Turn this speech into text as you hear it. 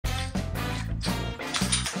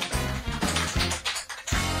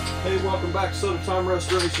Hey, welcome back to Soda Time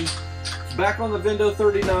Restoration. Back on the Vendo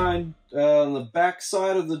 39, on the back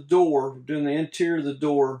side of the door, doing the interior of the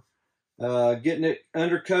door, getting it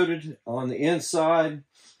undercoated on the inside,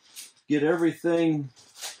 get everything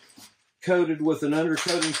coated with an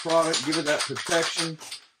undercoating product, give it that protection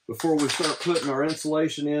before we start putting our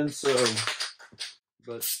insulation in.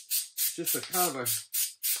 But it's just a kind of a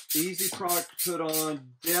easy product to put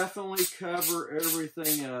on. Definitely cover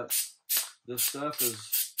everything up. This stuff is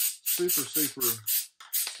super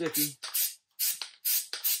sticky.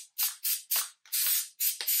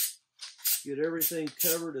 Get everything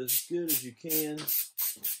covered as good as you can.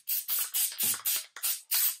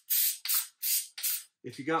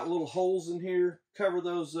 If you got little holes in here, cover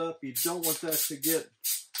those up. You don't want that to get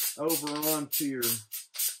over onto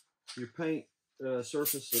your paint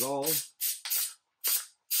surface at all.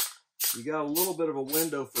 You got a little bit of a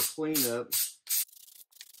window for cleanup.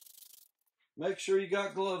 Make sure you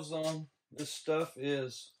got gloves on. This stuff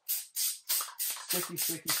is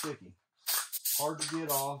sticky. Hard to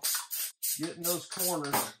get off. Getting those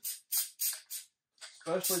corners,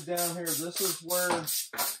 especially down here. This is where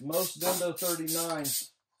most Vendo 39s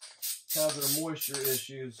have their moisture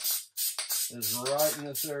issues, is right in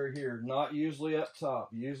this area here. Not usually up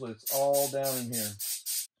top. Usually it's all down in here.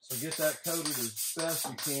 So get that coated as best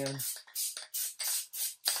you can.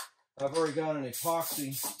 I've already got an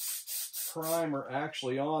epoxy primer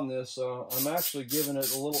actually on this, so I'm actually giving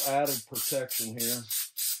it a little added protection here.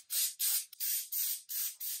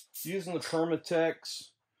 Using the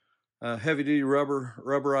Permatex heavy-duty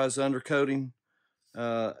rubberized undercoating,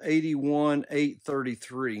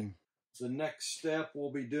 81-833. The next step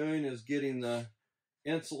we'll be doing is getting the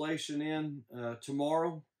insulation in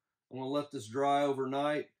tomorrow. I'm going to let this dry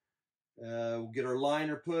overnight. We'll get our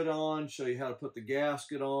liner put on, show you how to put the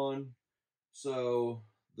gasket on. So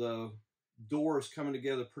the door is coming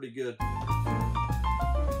together pretty good.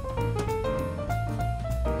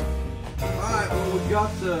 Well, we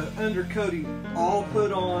got the undercoating all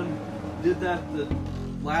put on. Did that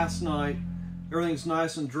last night. Everything's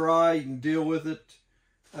nice and dry. You can deal with it.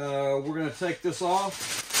 We're going to take this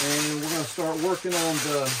off and we're going to start working on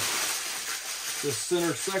the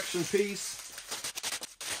center section piece.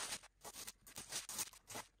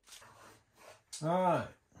 All right.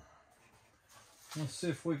 Let's see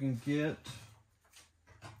if we can get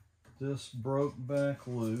this broke back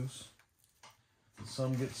loose.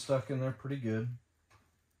 Some get stuck in there pretty good.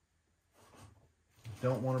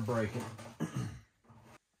 Don't want to break it.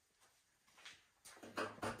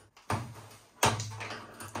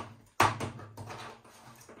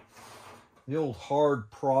 The old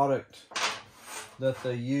hard product that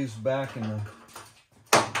they used back in the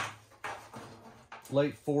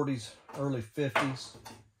late 40s, early 50s.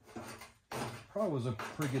 Probably was a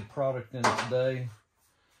pretty good product in its day.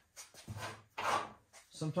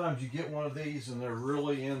 Sometimes you get one of these and they're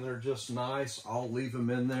really in there just nice. I'll leave them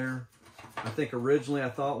in there. I think originally I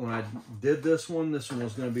thought when I did this one was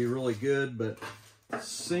going to be really good, but it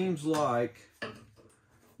seems like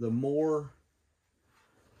the more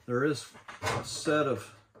there is a set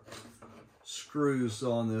of screws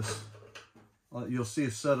on this. You'll see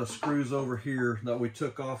a set of screws over here that we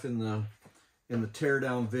took off in the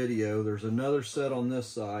teardown video. There's another set on this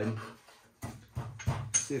side.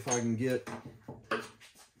 See if I can get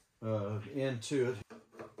into it.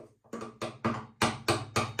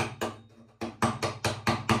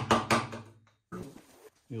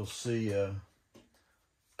 You'll see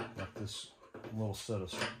like this little set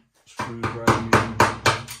of screws right here.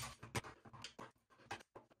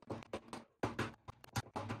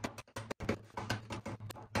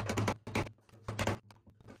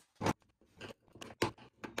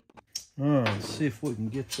 All right, let's see if we can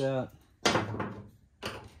get that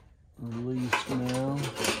released now.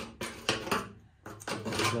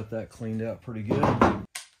 Got that cleaned out pretty good.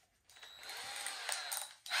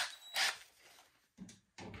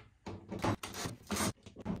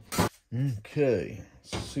 Okay,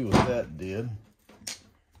 let's see what that did.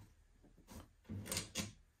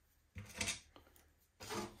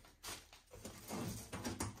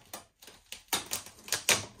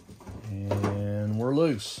 And we're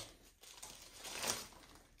loose.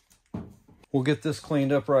 We'll get this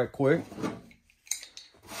cleaned up right quick.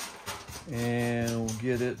 And we'll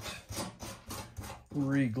get it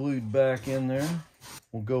re-glued back in there.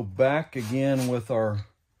 We'll go back again with our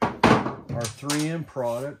 3M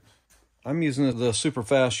product. I'm using the super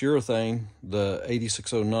fast urethane, the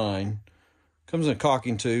 8609. Comes in a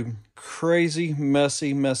caulking tube. Crazy,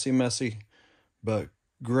 messy, but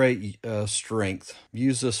great strength.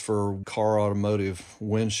 Use this for car automotive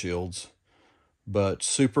windshields, but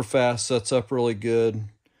super fast, sets up really good.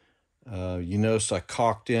 You notice I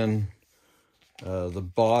caulked in the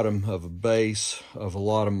bottom of a base of a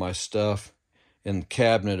lot of my stuff in the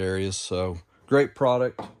cabinet areas. So great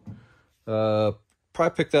product.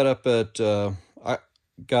 Probably picked that up at, I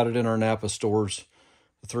got it in our Napa stores,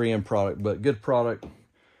 the 3M product, but good product.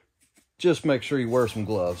 Just make sure you wear some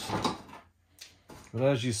gloves. But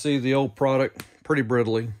as you see, the old product, pretty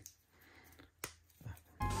brittly.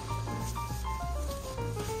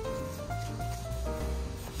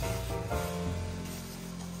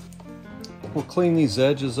 We'll clean these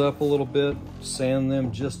edges up a little bit, sand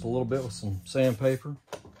them just a little bit with some sandpaper.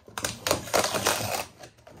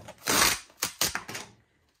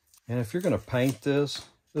 And if you're going to paint this,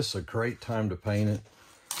 this is a great time to paint it,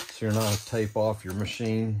 so you're not going to tape off your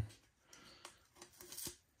machine.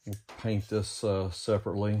 We'll paint this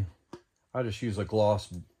separately. I just use a gloss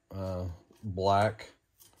black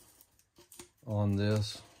on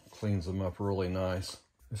this. Cleans them up really nice.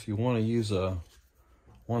 If you want to use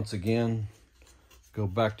once again, go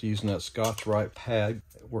back to using that Scotch-Brite pad.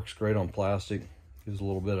 It works great on plastic. Gives a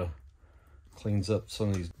little bit of, cleans up some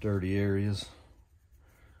of these dirty areas.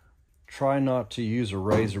 Try not to use a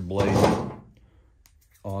razor blade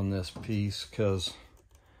on this piece because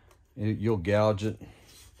you'll gouge it,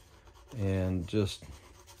 and just,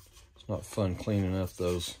 it's not fun cleaning up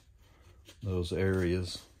those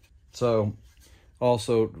areas. So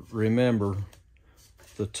also remember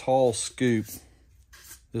the tall scoop,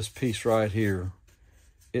 this piece right here,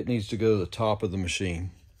 it needs to go to the top of the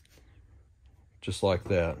machine, just like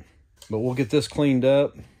that. But we'll get this cleaned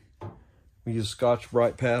up. We use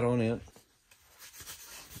Scotch-Brite pad on it.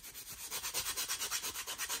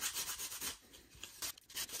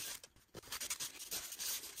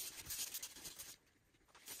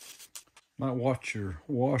 Might watch your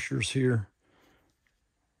washers here.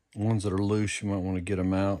 The ones that are loose, you might want to get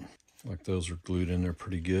them out. Like those are glued in there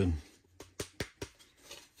pretty good.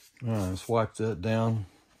 All right, let's wipe that down.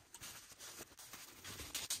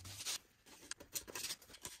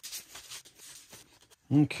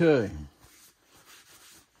 Okay,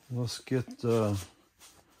 let's get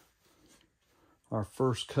our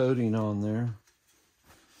first coating on there.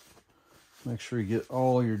 Make sure you get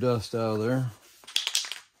all your dust out of there.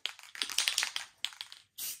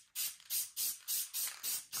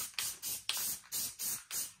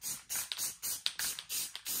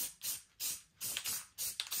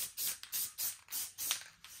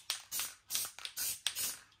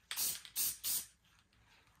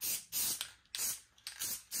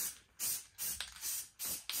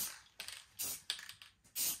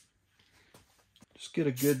 Get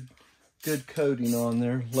a good coating on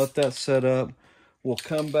there. Let that set up. We'll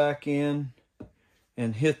come back in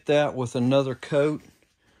and hit that with another coat,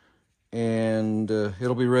 and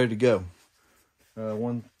it'll be ready to go.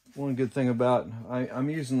 One good thing about I'm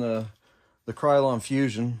using the Krylon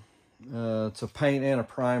Fusion. It's a paint and a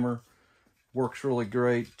primer. Works really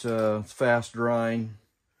great. It's fast drying.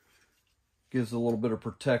 Gives a little bit of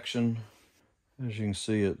protection. As you can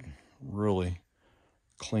see, it really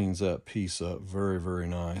cleans that piece up very, very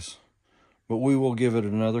nice. But we will give it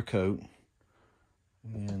another coat.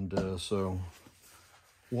 And so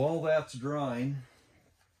while that's drying,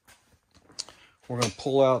 we're going to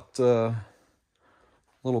pull out a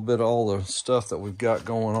little bit of all the stuff that we've got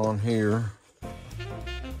going on here.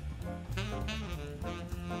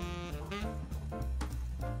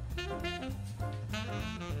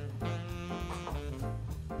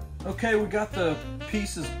 Okay, we got the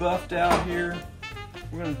pieces buffed out here.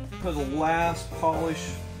 We're going to put a last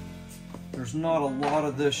polish. There's not a lot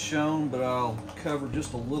of this shown, but I'll cover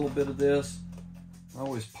just a little bit of this. I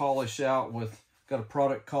always polish out with, got a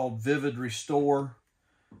product called Vivid Restore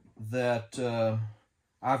that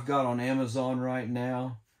I've got on Amazon right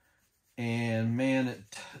now. And man,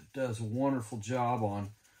 it does a wonderful job on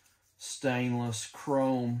stainless,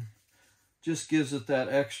 chrome. Just gives it that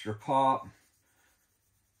extra pop.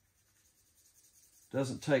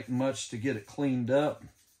 Doesn't take much to get it cleaned up.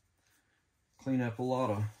 Clean up a lot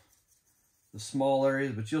of the small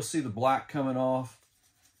areas, but you'll see the black coming off.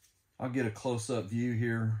 I'll get a close-up view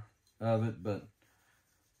here of it, but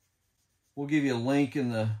we'll give you a link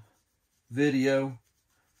in the video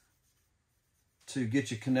to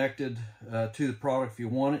get you connected to the product if you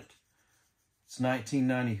want it. It's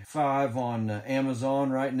 $19.95 on Amazon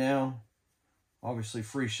right now. Obviously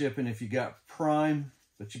free shipping if you got Prime,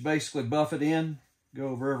 but you basically buff it in. Go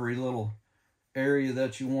over every little area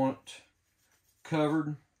that you want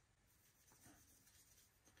covered.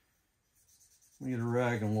 We get a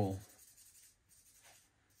rag and we'll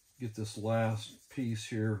get this last piece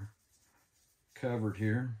here covered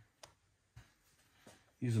here.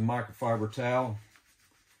 Use a microfiber towel.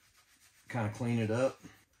 kind of clean it up.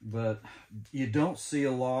 But you don't see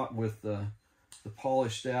a lot with the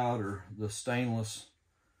polished out or the stainless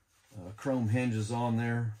chrome hinges on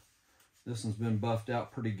there. This one's been buffed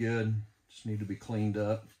out pretty good. Just need to be cleaned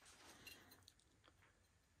up.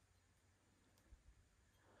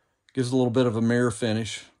 Gives a little bit of a mirror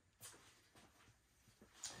finish.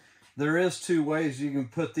 There is two ways you can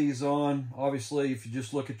put these on. Obviously, if you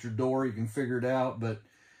just look at your door, you can figure it out, but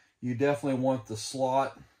you definitely want the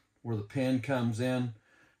slot where the pin comes in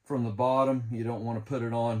from the bottom. You don't want to put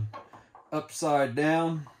it on upside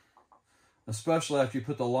down, especially after you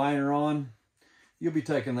put the liner on. You'll be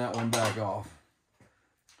taking that one back off.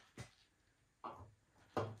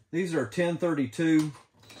 These are 1032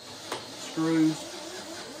 screws,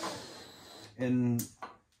 and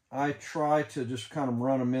I try to just kind of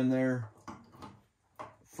run them in there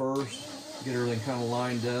first, get everything kind of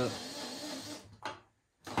lined up.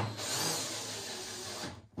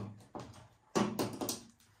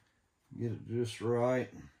 Get it just right,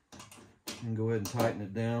 and go ahead and tighten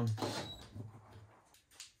it down.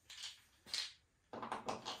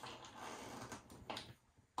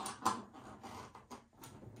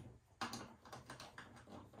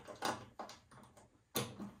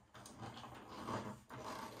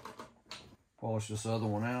 Polish this other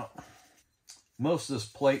one out. Most of this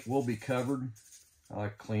plate will be covered. I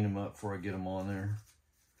like to clean them up before I get them on there.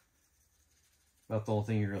 About the only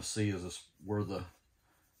thing you're going to see is this, where the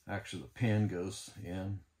actually the pin goes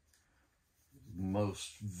in.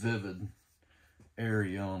 Most vivid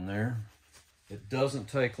area on there. It doesn't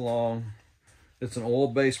take long. It's an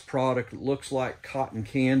oil-based product. It looks like cotton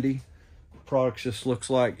candy. The product just looks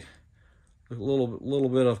like a little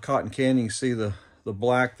bit of cotton candy. You see the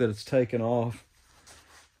black that it's taken off,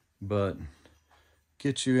 but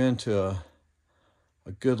get you into a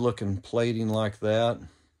good looking plating like that.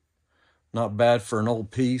 Not bad for an old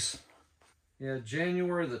piece. Yeah,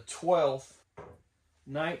 January the 12th,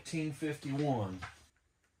 1951.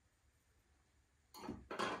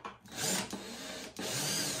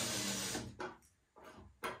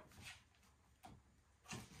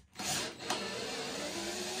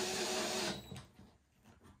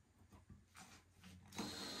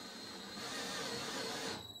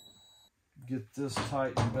 Get this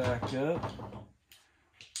tightened back up,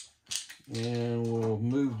 and we'll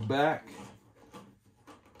move back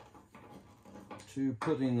to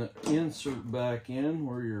putting the insert back in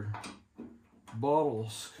where your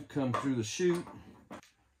bottles come through the chute.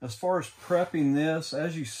 As far as prepping this,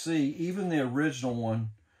 as you see, even the original one,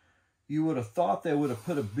 you would have thought they would have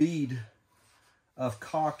put a bead of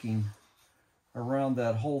caulking around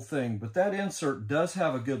that whole thing, but that insert does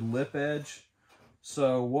have a good lip edge.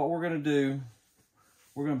 So what we're going to do,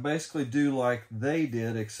 we're going to basically do like they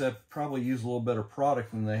did, except probably use a little better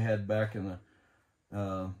product than they had back in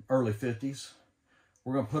the early 50s.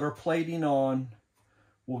 We're going to put our plating on.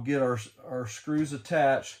 We'll get our screws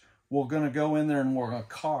attached. We're going to go in there and we're going to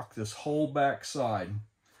caulk this whole back side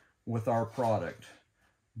with our product.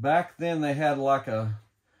 Back then they had like a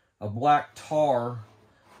black tar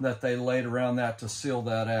that they laid around that to seal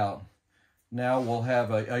that out. Now we'll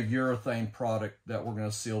have a urethane product that we're going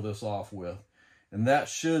to seal this off with. And that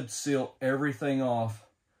should seal everything off.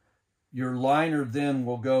 Your liner then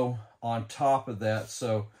will go on top of that.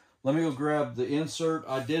 So let me go grab the insert.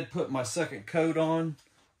 I did put my second coat on.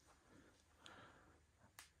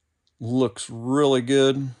 Looks really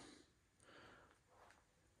good.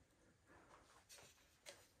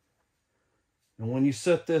 And when you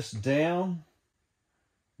set this down,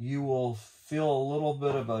 you will feel a little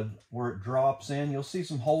bit of where it drops in. You'll see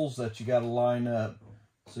some holes that you got to line up,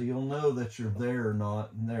 so you'll know that you're there or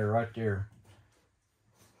not. And there, right there.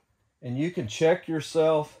 And you can check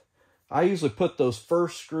yourself. I usually put those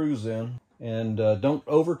first screws in, and don't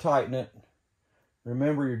over tighten it.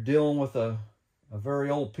 Remember, you're dealing with a very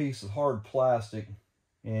old piece of hard plastic,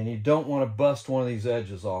 and you don't want to bust one of these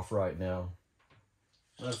edges off right now.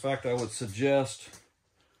 Matter of fact, I would suggest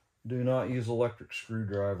do not use electric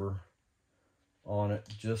screwdriver on it,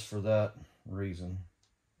 just for that reason.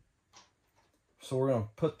 So we're going to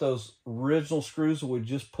put those original screws that we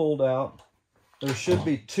just pulled out. There should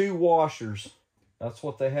be 2 washers. That's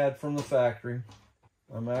what they had from the factory.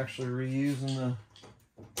 I'm actually reusing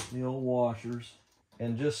the old washers.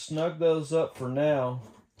 And just snug those up for now.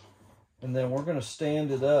 And then we're going to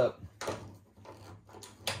stand it up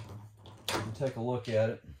and take a look at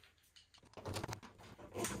it.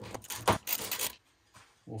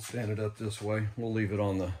 We'll stand it up this way. We'll leave it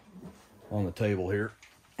on the table here.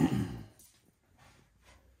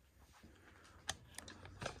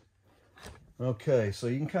 Okay, so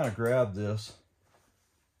you can kind of grab this,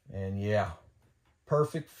 and yeah,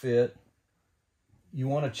 perfect fit. you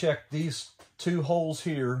want to check these two holes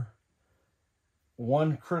here.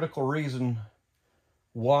 One critical reason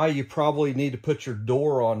why you probably need to put your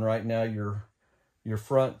door on right now, your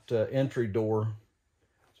front entry door,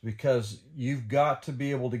 is because you've got to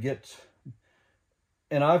be able to get,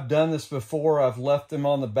 and I've done this before, I've left them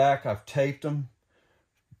on the back, I've taped them,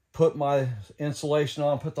 put my insulation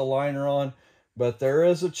on, put the liner on, but there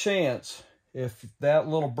is a chance if that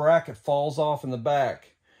little bracket falls off in the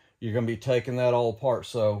back, you're going to be taking that all apart.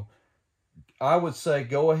 So I would say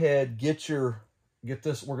go ahead, get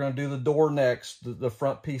this, we're going to do the door next, the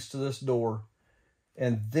front piece to this door,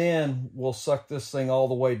 and then we'll suck this thing all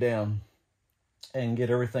the way down and get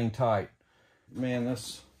everything tight. Man,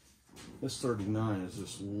 this 39 is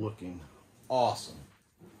just looking awesome.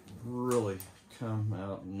 Really come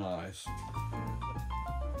out nice.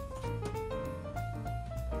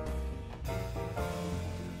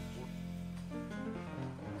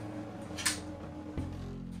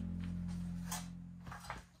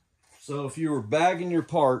 So if you were bagging your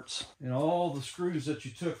parts and all the screws that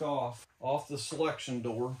you took off the selection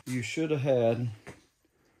door, you should have had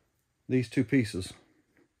these two pieces.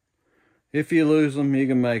 If you lose them, you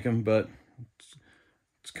can make them, but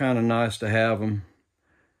it's kind of nice to have them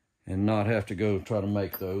and not have to go try to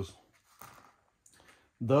make those.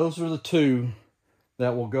 Those are the two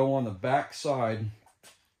that will go on the back side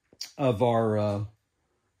of our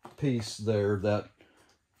piece there. That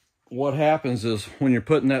what happens is when you're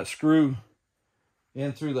putting that screw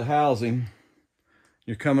in through the housing,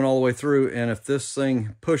 you're coming all the way through, and if this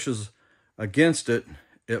thing pushes against it,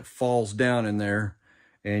 it falls down in there,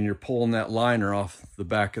 and you're pulling that liner off the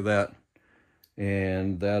back of that,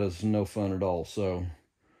 and that is no fun at all. So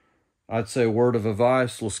I'd say word of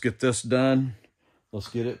advice, let's get this done. Let's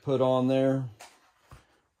get it put on there.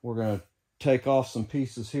 We're going to take off some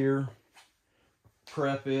pieces here,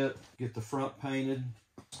 prep it, get the front painted.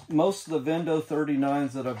 Most of the Vendo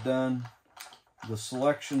 39s that I've done, the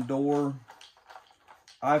selection door,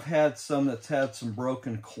 I've had some that's had some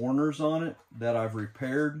broken corners on it that I've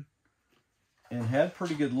repaired and had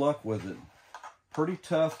pretty good luck with it. Pretty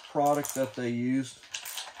tough product that they used.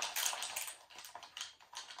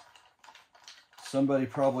 Somebody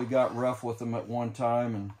probably got rough with them at one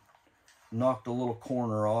time and knocked a little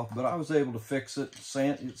corner off, but I was able to fix it.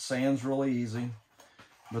 It sands really easy.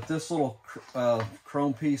 But this little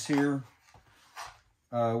chrome piece here,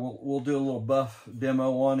 we'll do a little buff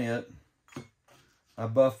demo on it. I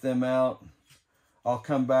buffed them out. I'll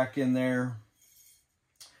come back in there.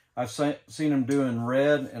 I've seen them do in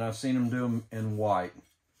red, and I've seen them do them in white.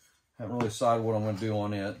 Haven't really decided what I'm going to do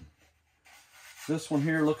on it. This one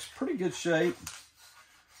here looks pretty good shape.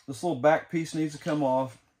 This little back piece needs to come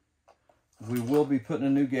off. We will be putting a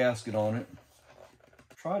new gasket on it.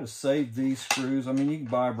 Try to save these screws. I mean, you can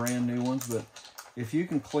buy brand new ones, but if you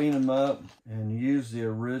can clean them up and use the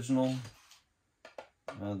original,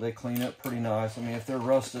 they clean up pretty nice. I mean, if they're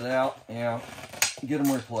rusted out, yeah, get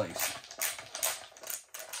them replaced.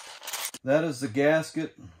 That is the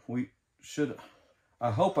gasket.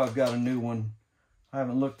 I hope I've got a new one. I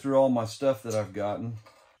haven't looked through all my stuff that I've gotten.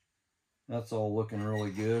 That's all looking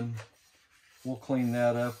really good. We'll clean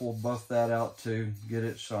that up. We'll buff that out too, get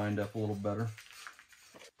it shined up a little better.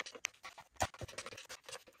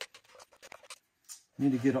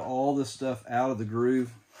 Need to get all this stuff out of the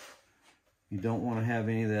groove. You don't want to have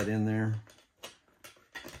any of that in there.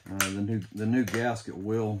 The new gasket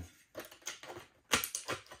will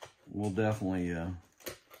definitely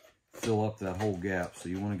fill up that whole gap. So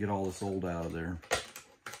you want to get all this old out of there.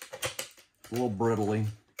 A little brittly.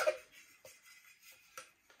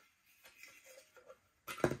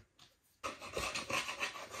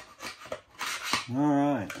 All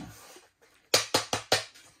right.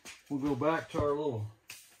 We'll go back to our little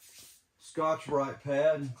Scotch-Brite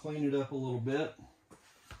pad and clean it up a little bit.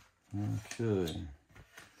 Okay.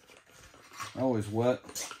 Always wet.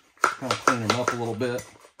 Kind of clean them up a little bit.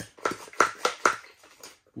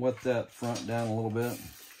 Wet that front down a little bit.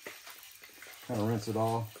 Kind of rinse it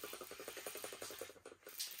off.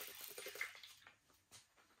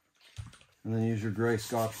 And then use your gray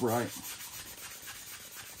Scotch-Brite.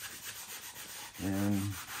 And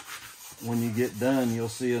when you get done, you'll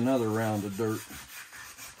see another round of dirt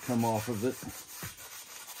come off of it.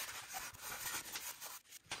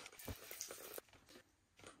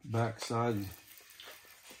 Backside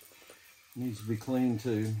needs to be cleaned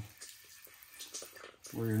too,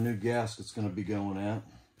 where your new gasket's going to be going at.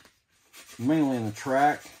 Mainly in the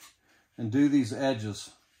track, and do these edges.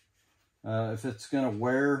 If it's going to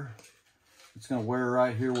wear, it's going to wear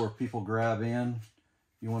right here where people grab in.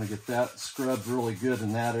 You want to get that scrubbed really good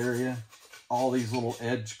in that area. All these little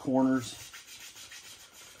edge corners,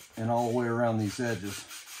 and all the way around these edges.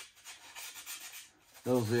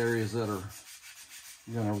 Those areas that are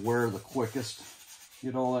gonna wear the quickest.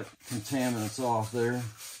 Get all that contaminants off there.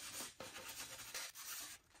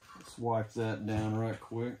 Let's wipe that down right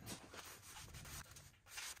quick.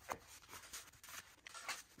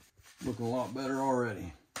 Looking a lot better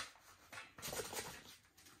already.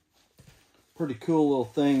 Pretty cool little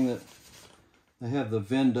thing that they have the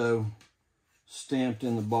Vendo stamped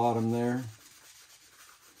in the bottom there.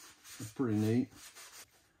 That's pretty neat.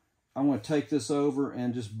 I'm going to take this over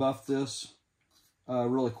and just buff this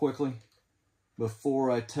really quickly before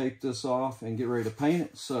I take this off and get ready to paint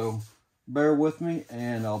it. So bear with me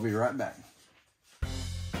and I'll be right back.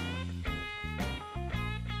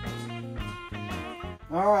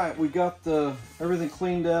 All right, we got everything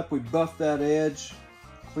cleaned up. We buffed that edge,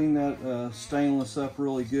 cleaned that stainless up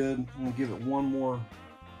really good. I'm gonna give it one more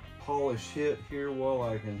polish hit here while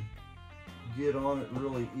I can get on it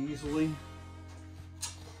really easily.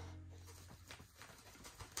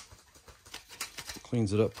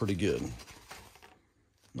 Cleans it up pretty good.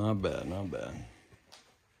 Not bad, not bad.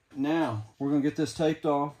 Now, we're gonna get this taped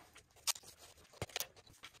off.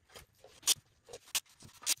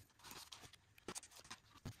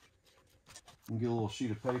 And get a little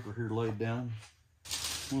sheet of paper here laid down.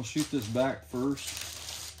 We'll shoot this back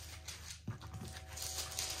first.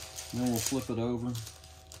 Then we'll flip it over.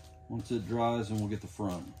 Once it dries, and we'll get the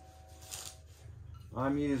front.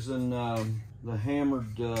 I'm using the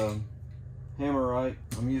hammered Hammerite.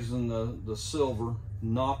 I'm using the silver,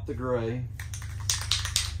 not the gray.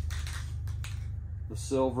 The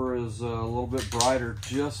silver is a little bit brighter,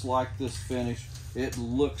 just like this finish. It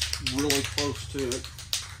looks really close to it.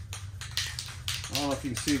 I don't know if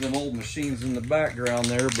you can see them old machines in the background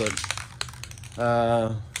there, but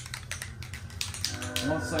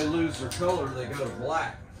once they lose their color, they go to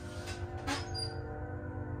black.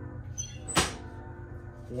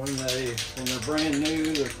 When they're brand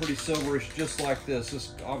new, they're pretty silverish, just like this.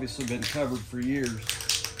 This has obviously been covered for years,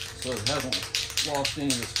 so it hasn't lost any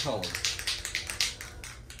of its color.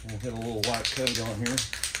 We'll hit a little white coat on here.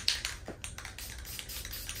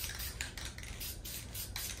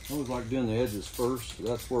 I always like doing the edges first.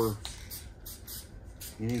 That's where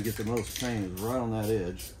you need to get the most paint, is right on that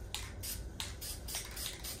edge.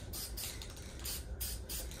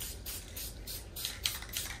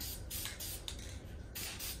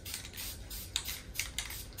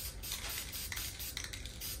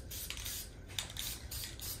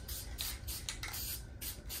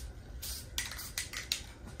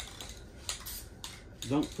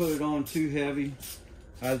 Don't put it on too heavy.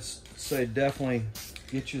 I'd say definitely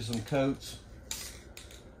get you some coats.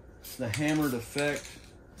 The hammered effect,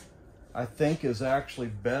 I think, is actually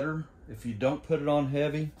better if you don't put it on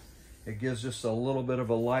heavy. It gives just a little bit of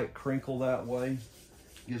a light crinkle that way.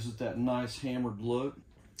 Gives it that nice hammered look.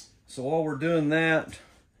 So while we're doing that,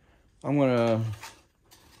 I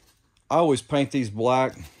always paint these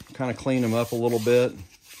black, kind of clean them up a little bit.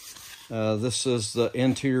 This is the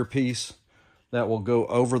interior piece that will go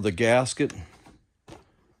over the gasket. So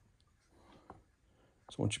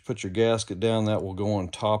once you put your gasket down, that will go on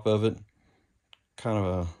top of it. Kind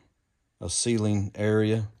of a ceiling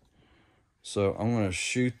area. So I'm gonna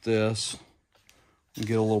shoot this and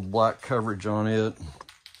get a little black coverage on it.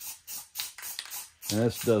 And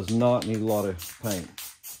this does not need a lot of paint.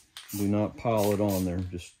 Do not pile it on there.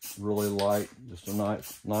 Just really light, just a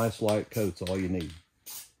nice light coat's all you need.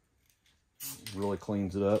 Really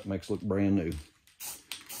cleans it up, makes it look brand new.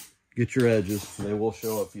 Get your edges. They will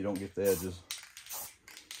show up if you don't get the edges.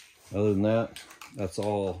 Other than that, that's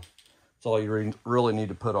all you really need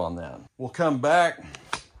to put on that. We'll come back,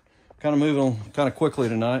 kind of moving kind of quickly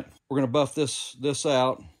tonight. We're gonna buff this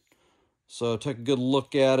out. So take a good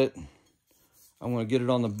look at it. I'm gonna get it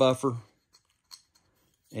on the buffer.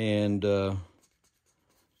 And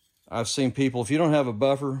I've seen people, if you don't have a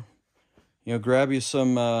buffer, you know, grab you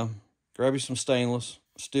some stainless.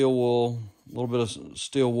 Steel wool, a little bit of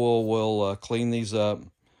steel wool will clean these up.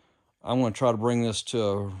 I'm going to try to bring this to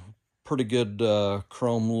a pretty good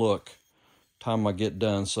chrome look time I get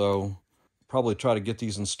done. So probably try to get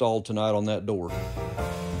these installed tonight on that door.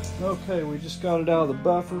 Okay, we just got it out of the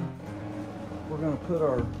buffer. We're going to put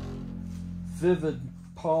our Vivid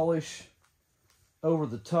polish over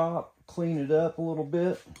the top, clean it up a little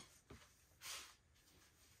bit.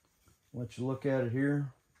 Let you look at it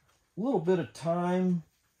here. A little bit of time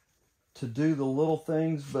to do the little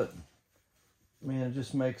things, but man, it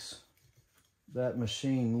just makes that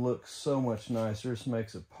machine look so much nicer. It just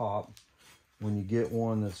makes it pop when you get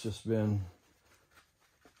one that's just been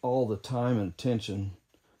all the time and attention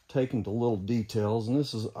taken to little details. And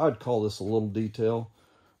this is, I'd call this a little detail,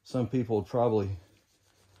 Some people would probably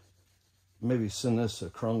maybe send this to a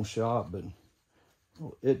chrome shop, but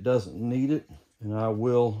it doesn't need it. And I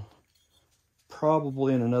will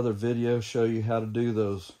probably in another video show you how to do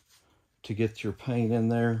those to get your paint in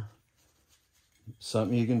there.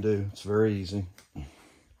 Something you can do. It's very easy.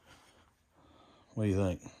 What do you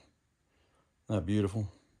think? Isn't that beautiful?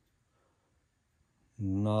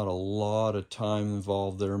 Not a lot of time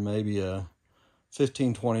involved there. Maybe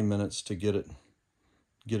 15-20 minutes to get it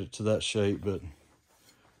to that shape, but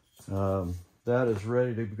that is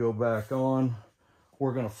ready to go back on.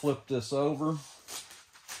 We're going to flip this over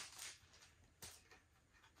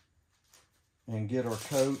and get our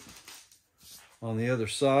coat on the other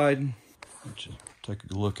side. Let's just take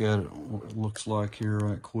a look at it, what it looks like here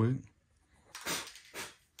right quick.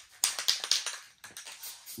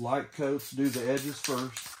 Light coats do the edges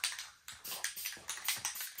first.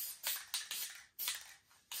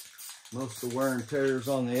 Most of the wear and tear is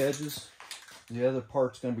on the edges. The other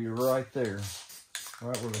part's going to be right there,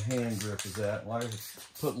 right where the hand grip is at. Like,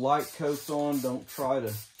 put light coats on. Don't try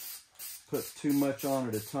to put too much on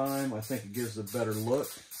at a time. I think it gives a better look.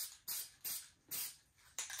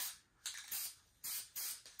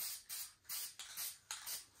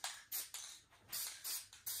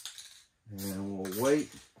 And we'll wait.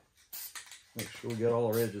 Make sure we got all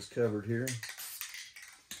our edges covered here.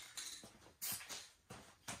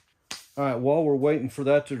 All right, while we're waiting for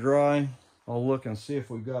that to dry, I'll look and see if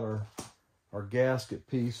we've got our gasket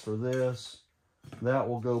piece for this. That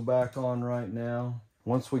will go back on right now.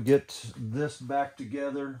 Once we get this back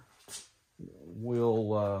together,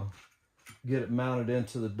 we'll get it mounted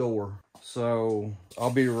into the door. So I'll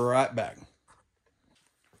be right back.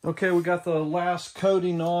 Okay, we got the last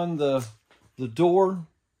coating on the door.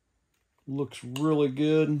 Looks really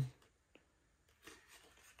good.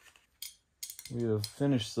 We have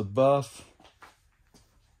finished the buff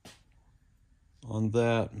on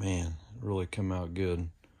that. Man, it really come out good.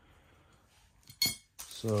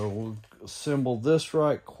 So we'll assemble this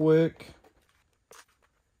right quick.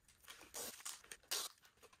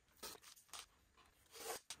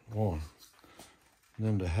 One.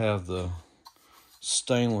 Then to have the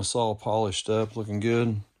stainless all polished up, looking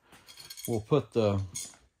good. We'll put the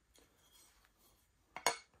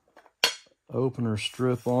opener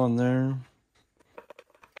strip on there.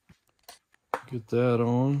 Get that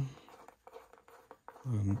on.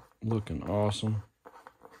 And looking awesome.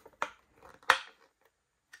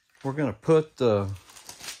 We're gonna put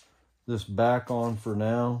this back on for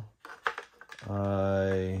now.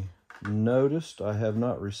 I noticed I have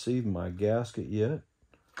not received my gasket yet.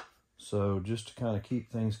 So just to kind of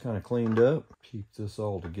keep things kind of cleaned up, keep this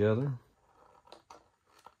all together.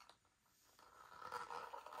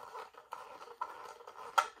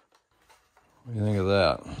 What do you think of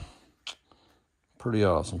that? Pretty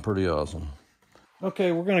awesome, pretty awesome.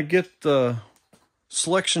 Okay, we're gonna get the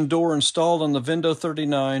selection door installed on the Vendo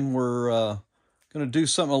 39. We're gonna do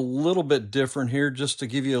something a little bit different here just to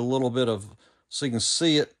give you a little bit of, so you can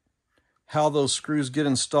see it, how those screws get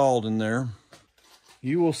installed in there.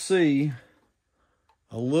 You will see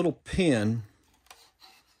a little pin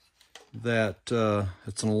that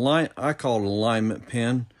it's an I call it an alignment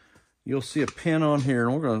pin. You'll see a pin on here,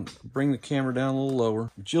 and we're going to bring the camera down a little lower.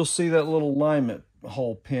 But you'll see that little alignment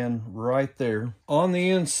hole pin right there. On the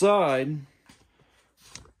inside,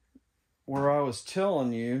 where I was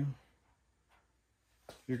telling you,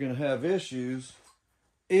 you're going to have issues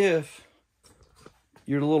if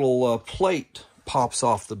your little plate pops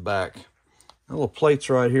off the back. The little plate's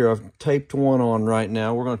right here. I've taped one on right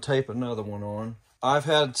now. We're going to tape another one on. I've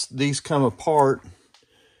had these come apart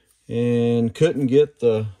and couldn't get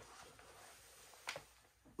the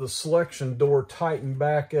selection door tightened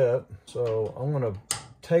back up. So I'm going to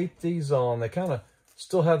tape these on. They kind of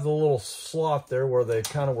still have the little slot there where they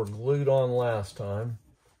kind of were glued on last time.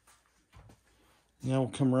 Now we'll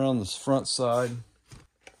come around this front side.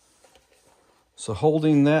 So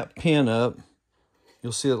holding that pin up,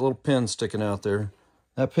 you'll see that little pin sticking out there.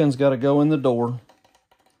 That pin's got to go in the door.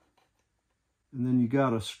 And then you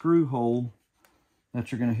got a screw hole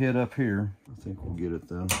that you're going to hit up here. I think we'll get it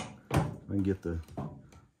though. I can get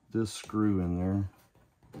this screw in there.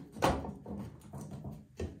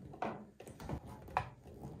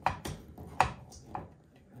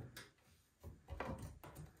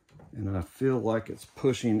 And I feel like it's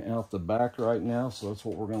pushing out the back right now, so that's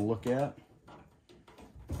what we're going to look at.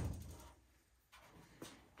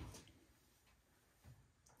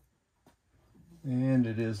 And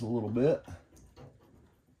it is a little bit.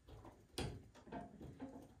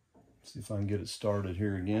 See if I can get it started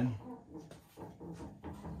here again.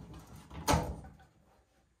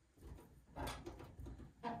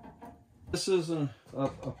 This isn't a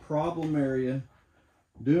problem area.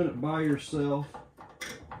 Doing it by yourself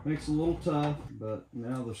makes it a little tough, but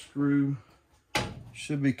now the screw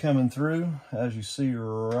should be coming through, as you see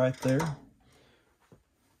right there.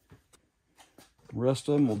 The rest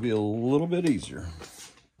of them will be a little bit easier.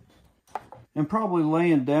 And probably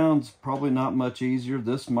laying down's probably not much easier.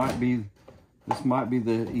 This might be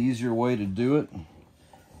the easier way to do it.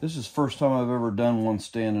 This is the first time I've ever done one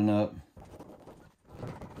standing up.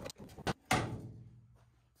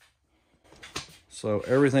 So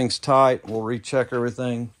everything's tight. We'll recheck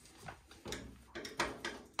everything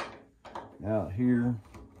out here.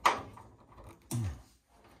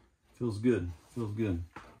 Feels good, feels good.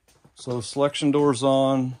 So selection door's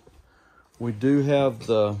on. We do have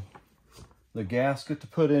the gasket to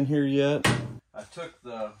put in here yet. I took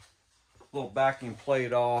the little backing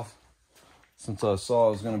plate off since I saw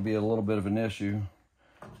it was going to be a little bit of an issue.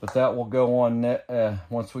 But that will go on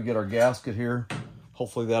once we get our gasket here.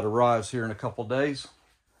 Hopefully that arrives here in a couple days.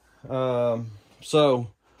 So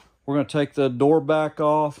we're going to take the door back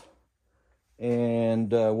off,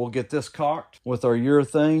 and we'll get this caulked with our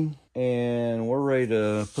urethane, and we're ready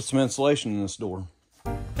to put some insulation in this door.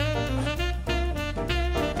 Like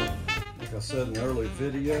I said in the early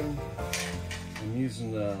video, I'm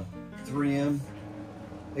using the 3M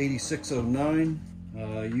 8609,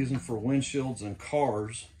 using for windshields and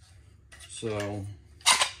cars. So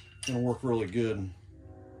it's going to work really good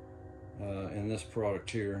in this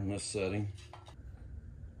product here, in this setting.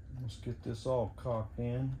 Let's get this all caulked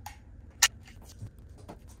in.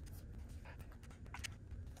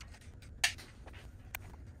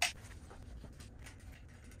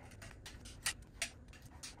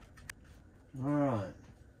 All right,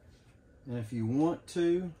 and if you want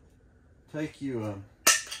to, take you a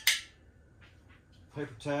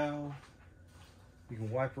paper towel, you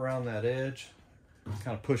can wipe around that edge,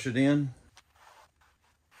 kind of push it in.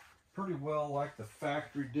 Pretty well like the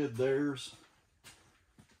factory did theirs,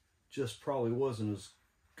 just probably wasn't as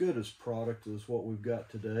good as product as what we've got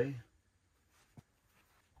today.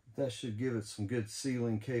 That should give it some good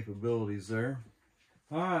sealing capabilities there.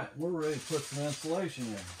 All right, we're ready to put some insulation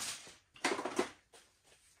in.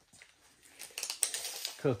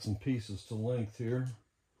 Cut some pieces to length here,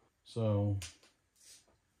 so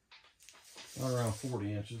around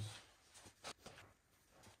 40 inches.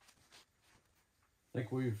 I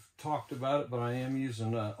think we've talked about it, but I am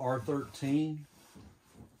using R13.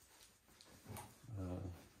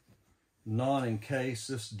 Non-encased.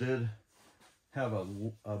 This did have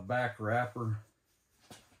a back wrapper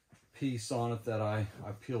piece on it that I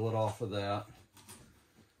peel it off of that.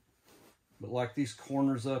 But like these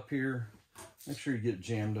corners up here, make sure you get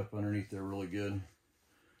jammed up underneath there really good.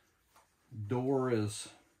 Door is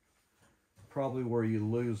probably where you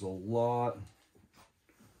lose a lot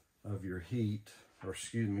of your heat, or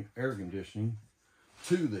excuse me, air conditioning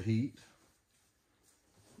to the heat.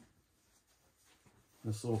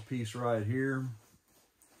 This little piece right here,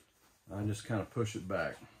 I just kind of push it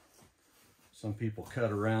back. Some people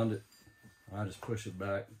cut around it. I just push it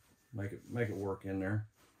back, make it work in there.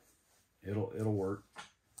 It'll work.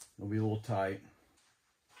 It'll be a little tight.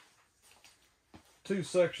 2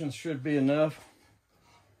 sections should be enough.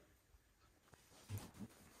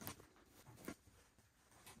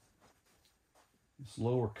 This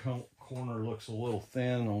lower corner looks a little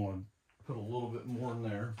thin. I want to put a little bit more in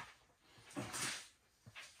there.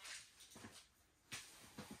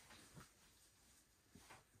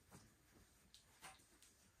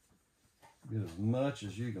 Get as much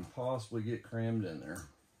as you can possibly get crammed in there.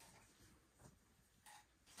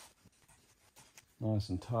 Nice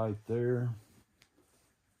and tight there.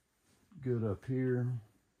 Good up here.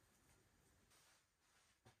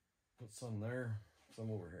 Put some there,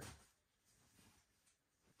 some over here.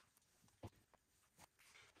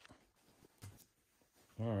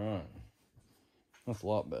 All right, that's a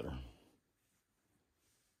lot better.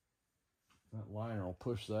 That liner will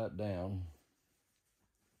push that down.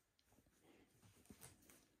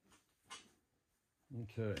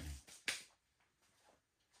 Okay.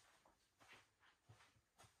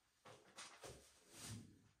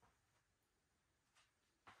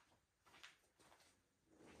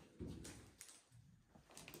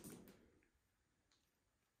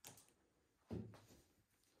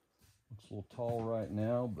 Looks a little tall right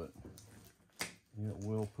now, but it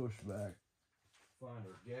will push back. Find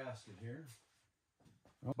our gasket here.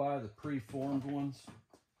 I'll buy the pre-formed ones.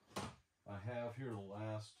 I have here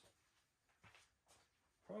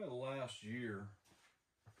probably the last year.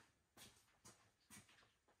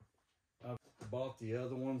 I bought the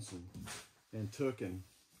other ones and took and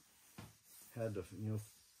had to,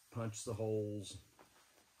 punch the holes.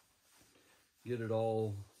 get it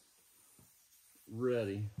all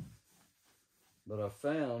ready. But I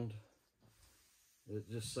found it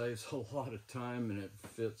just saves a lot of time and it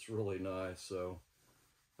fits really nice. So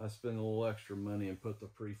I spend a little extra money and put the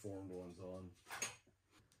preformed ones on.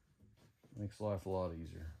 Makes life a lot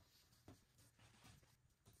easier.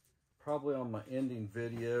 Probably on my ending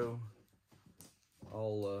video,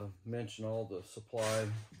 I'll mention all the supply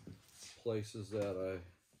places that I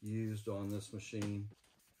used on this machine.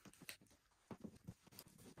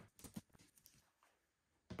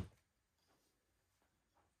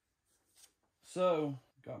 So,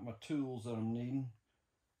 got my tools that I'm needing.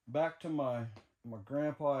 Back to my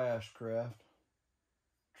grandpa Ashcraft,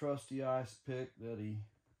 trusty ice pick that he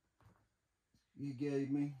gave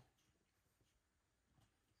me.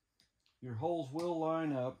 Your holes will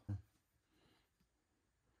line up.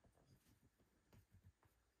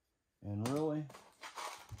 And really,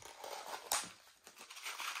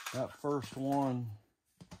 that first one,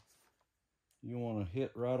 you want to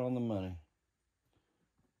hit right on the money.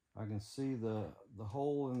 I can see the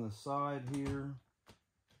hole in the side here.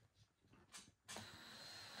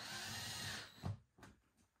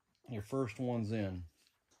 Your first one's in.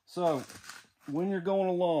 So, when you're going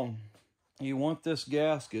along, you want this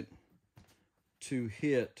gasket to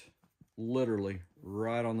hit literally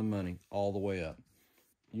right on the money all the way up.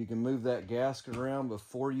 You can move that gasket around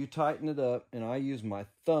before you tighten it up, and I use my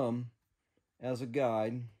thumb as a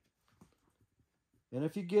guide. And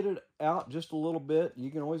if you get it out just a little bit, you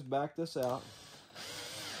can always back this out.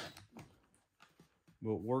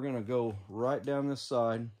 But we're going to go right down this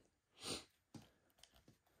side.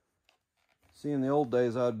 See, in the old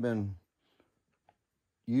days, I'd been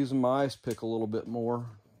using my ice pick a little bit more,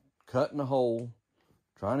 cutting a hole,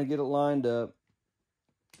 trying to get it lined up.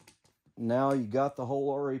 Now you got the hole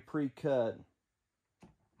already pre-cut.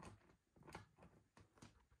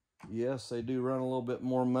 Yes, they do run a little bit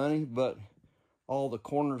more money, but all the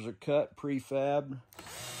corners are cut, prefab,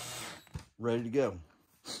 ready to go.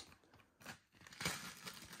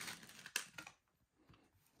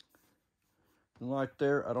 And right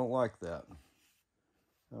there, I don't like that.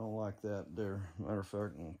 I don't like that there. Matter of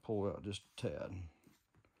fact, I'm going to pull it out just a tad.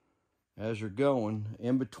 As you're going,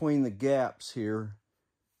 in between the gaps here,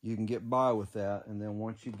 you can get by with that, and then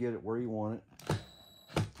once you get it where you want it,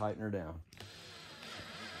 tighten her down.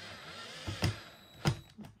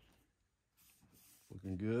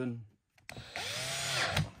 Looking good.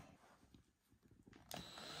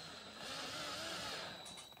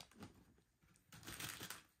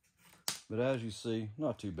 But as you see,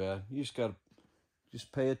 not too bad. You just got to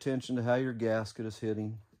pay attention to how your gasket is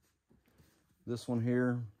hitting. This one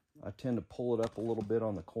here, I tend to pull it up a little bit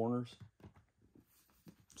on the corners,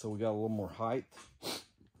 so we got a little more height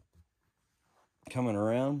coming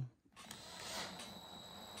around.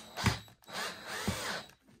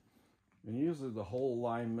 And usually the hole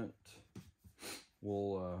alignment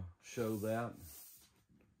will show that.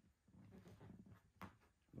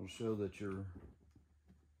 It'll show that you're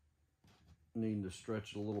needing to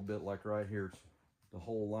stretch it a little bit, like right here. The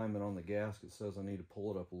hole alignment on the gasket says I need to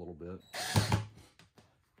pull it up a little bit.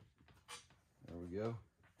 There we go.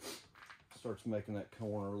 Starts making that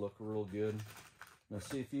corner look real good. Now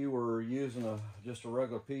see, if you were using just a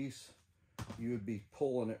regular piece, you would be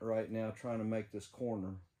pulling it right now trying to make this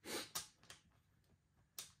corner.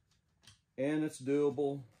 And it's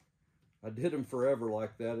doable. I did them forever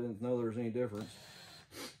like that. I didn't know there was any difference.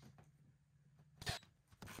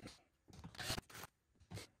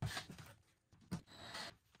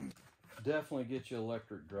 Definitely get you an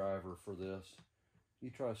electric driver for this.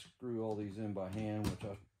 You try to screw all these in by hand, which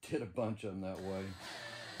I did a bunch of them that way.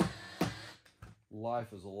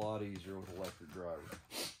 Life is a lot easier with electric driver.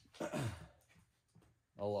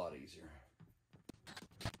 A lot easier.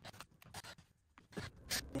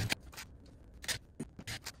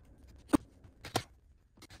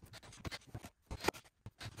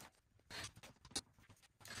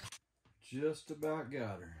 Just about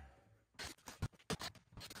got her.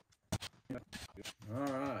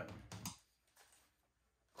 All right.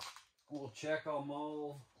 We'll check them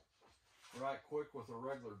all right quick with a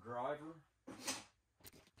regular driver.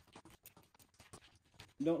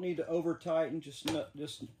 You don't need to over tighten, just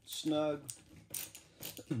snug.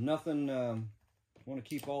 Nothing. Want to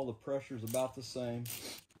keep all the pressures about the same.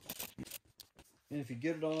 And if you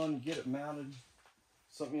get it on, get it mounted,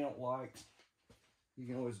 something you don't like, you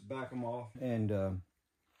can always back them off and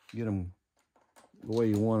get them the way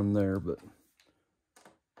you want them there. But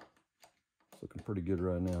it's looking pretty good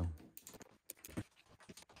right now.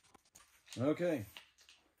 Okay,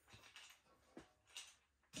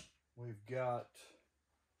 we've got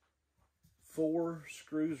 4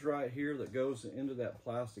 screws right here that goes into that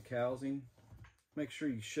plastic housing. Make sure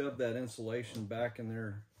you shove that insulation back in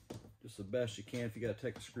there just the best you can. If you got to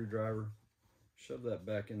take a screwdriver, shove that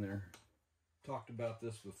back in there. Talked about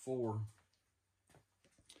this before.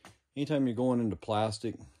 Anytime you're going into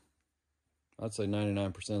plastic, I'd say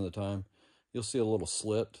 99% of the time, you'll see a little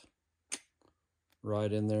slit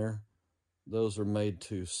right in there. Those are made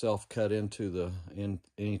to self-cut into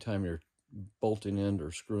anytime you're bolting in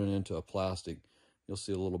or screwing into a plastic, you'll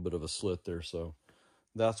see a little bit of a slit there. So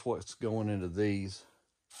that's what's going into these.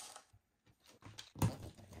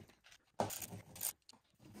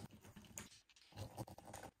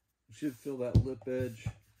 You should feel that lip edge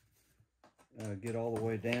get all the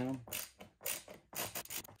way down.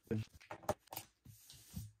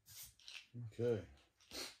 Okay.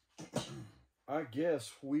 I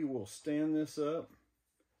guess we will stand this up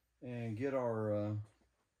and get our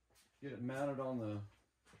get it mounted on the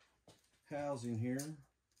housing here.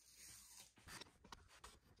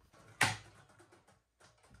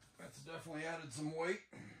 That's definitely added some weight.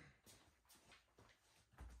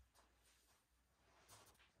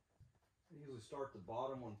 I usually start the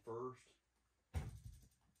bottom one first.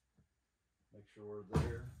 Make sure we're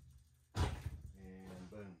there. And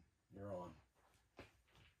boom, you're on.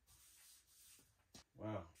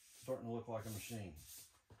 Wow, starting to look like a machine.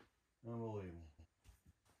 Unbelievable.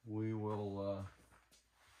 We will,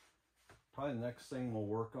 probably the next thing we'll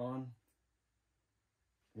work on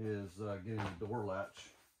is getting the door latch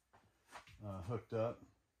hooked up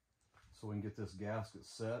so we can get this gasket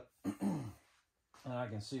set. And I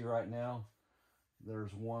can see right now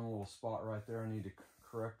there's one little spot right there I need to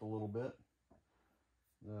correct a little bit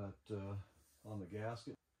that on the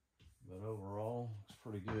gasket, but overall it's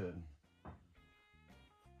pretty good.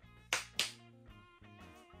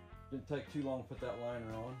 Didn't take too long to put that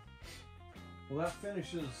liner on. Well, that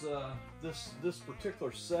finishes this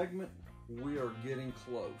particular segment. We are getting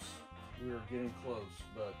close. We are getting close,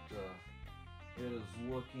 but it is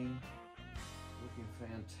looking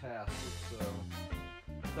fantastic. So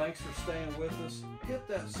thanks for staying with us. Hit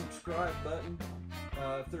that subscribe button.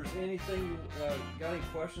 If there's anything you got any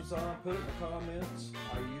questions on, put it in the comments.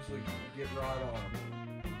 I usually get right on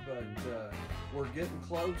them. But we're getting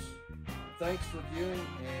close. Thanks for viewing,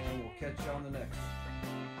 and we'll catch you on the next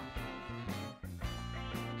one.